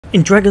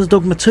In Dragon's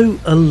Dogma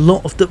 2, a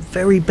lot of the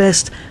very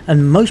best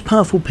and most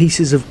powerful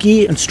pieces of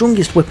gear and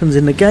strongest weapons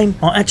in the game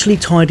are actually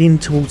tied in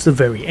towards the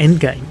very end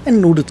game, and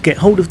in order to get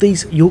hold of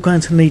these you're going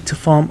to need to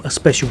farm a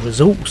special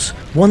resource,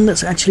 one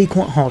that's actually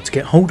quite hard to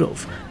get hold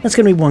of. That's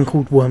going to be one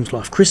called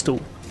Wyrmslife Crystal.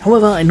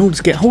 However, in order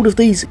to get hold of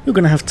these, you're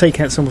going to have to take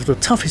out some of the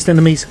toughest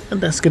enemies, and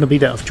that's going to be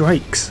that of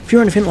drakes. If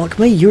you're anything like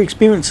me, your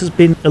experience has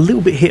been a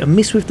little bit hit and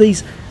miss with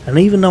these, and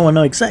even though I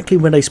know exactly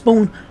where they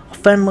spawn, I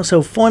found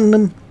myself finding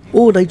them,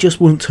 or they just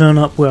wouldn't turn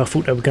up where I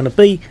thought they were going to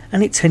be,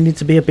 and it tended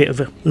to be a bit of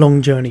a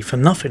long journey for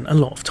nothing a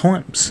lot of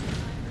times.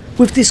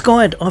 With this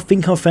guide, I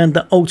think I found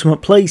the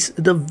ultimate place,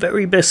 the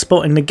very best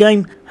spot in the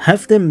game.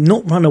 Have them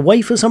not run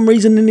away for some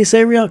reason in this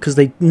area, because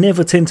they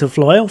never tend to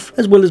fly off,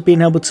 as well as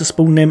being able to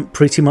spawn them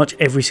pretty much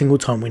every single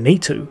time we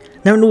need to.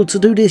 Now, in order to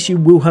do this, you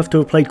will have to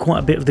have played quite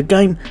a bit of the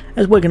game,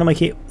 as we're going to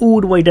make it all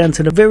the way down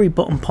to the very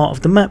bottom part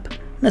of the map,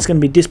 and that's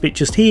going to be this bit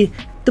just here,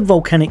 the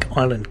Volcanic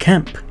Island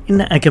Camp, in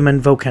the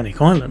Agaman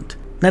Volcanic Island.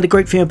 Now, the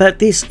great thing about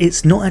this,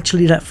 it's not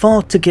actually that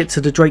far to get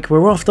to the drake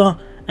we're after,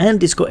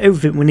 and it's got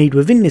everything we need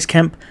within this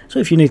camp, so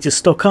if you need to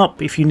stock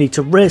up, if you need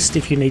to rest,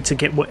 if you need to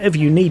get whatever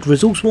you need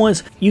resource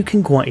wise, you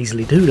can quite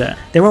easily do that.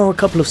 There are a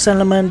couple of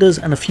salamanders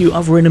and a few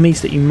other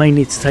enemies that you may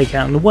need to take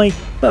out on the way,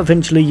 but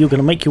eventually you're going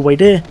to make your way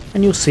there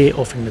and you'll see it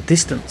off in the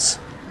distance.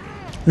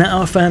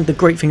 Now, I found the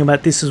great thing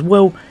about this as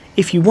well,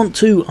 if you want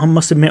to, I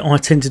must admit I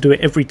tend to do it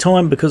every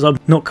time because I'm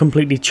not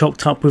completely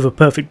chocked up with a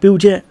perfect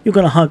build yet. You're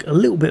going to hug a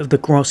little bit of the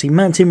grassy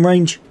mountain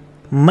range,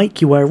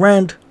 make your way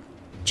around,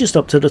 just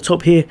up to the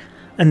top here,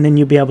 and then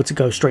you'll be able to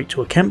go straight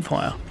to a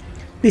campfire.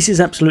 This is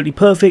absolutely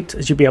perfect,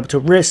 as you'll be able to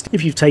rest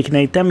if you've taken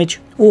any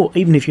damage, or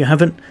even if you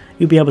haven't,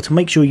 you'll be able to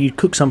make sure you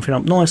cook something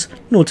up nice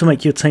in order to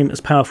make your team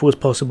as powerful as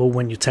possible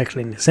when you're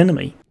tackling this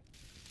enemy.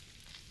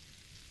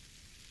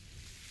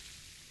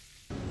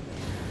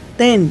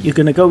 Then you're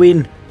going to go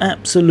in,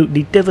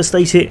 absolutely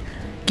devastate it,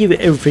 give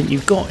it everything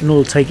you've got in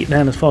order to take it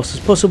down as fast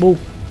as possible,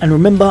 and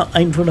remember,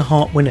 aim for the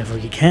heart whenever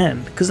you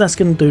can, because that's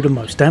going to do the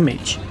most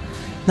damage.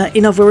 Now,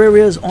 in other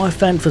areas, I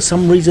found for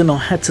some reason I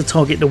had to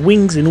target the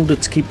wings in order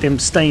to keep them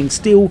staying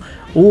still,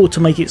 or to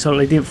make it so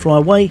they didn't fly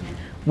away.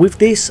 With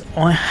this,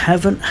 I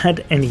haven't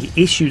had any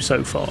issues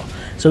so far,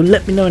 so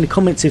let me know in the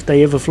comments if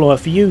they ever fly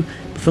for you.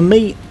 But for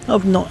me,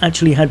 I've not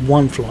actually had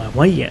one fly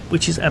away yet,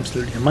 which is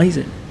absolutely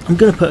amazing. I'm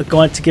going to put a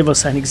guide together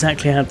saying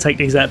exactly how to take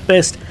these out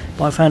best,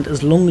 but I found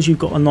as long as you've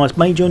got a nice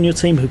mage on your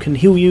team who can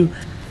heal you,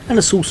 and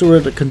a sorcerer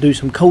that can do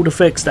some cold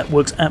effects, that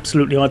works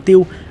absolutely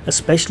ideal,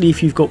 especially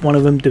if you've got one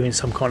of them doing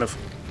some kind of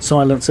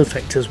silence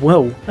effect as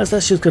well, as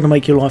that's just going to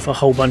make your life a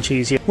whole bunch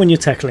easier when you're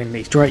tackling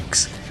these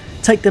drakes.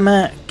 Take them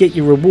out, get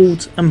your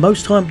rewards, and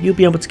most time you'll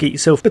be able to get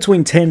yourself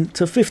between 10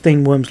 to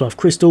 15 Wyrmslife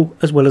Crystal,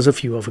 as well as a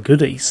few other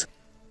goodies.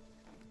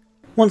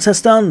 Once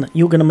that's done,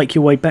 you're going to make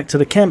your way back to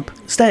the camp,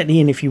 stay at the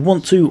inn if you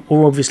want to,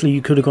 or obviously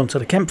you could have gone to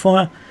the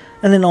campfire,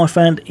 and then I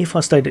found if I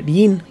stayed at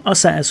the inn, I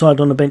sat outside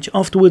on the bench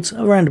afterwards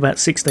around about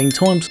 16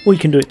 times, or you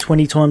can do it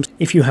 20 times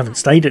if you haven't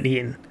stayed at the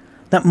inn.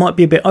 That might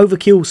be a bit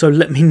overkill, so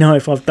let me know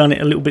if I've done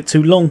it a little bit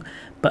too long,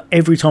 but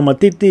every time I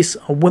did this,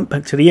 I went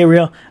back to the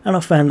area and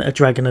I found that a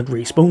dragon had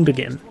respawned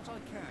again.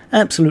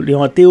 Absolutely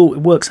ideal, it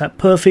works out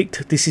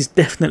perfect. This is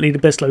definitely the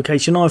best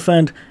location I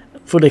found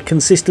for the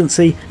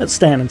consistency at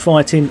staying and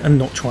fighting and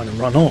not trying to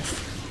run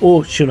off,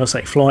 or should I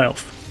say fly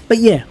off. But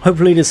yeah,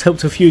 hopefully this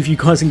helped a few of you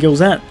guys and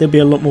girls out. There'll be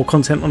a lot more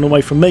content on the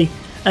way from me.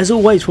 As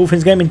always, for All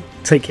Things Gaming,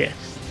 take care.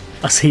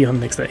 I'll see you on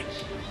the next day.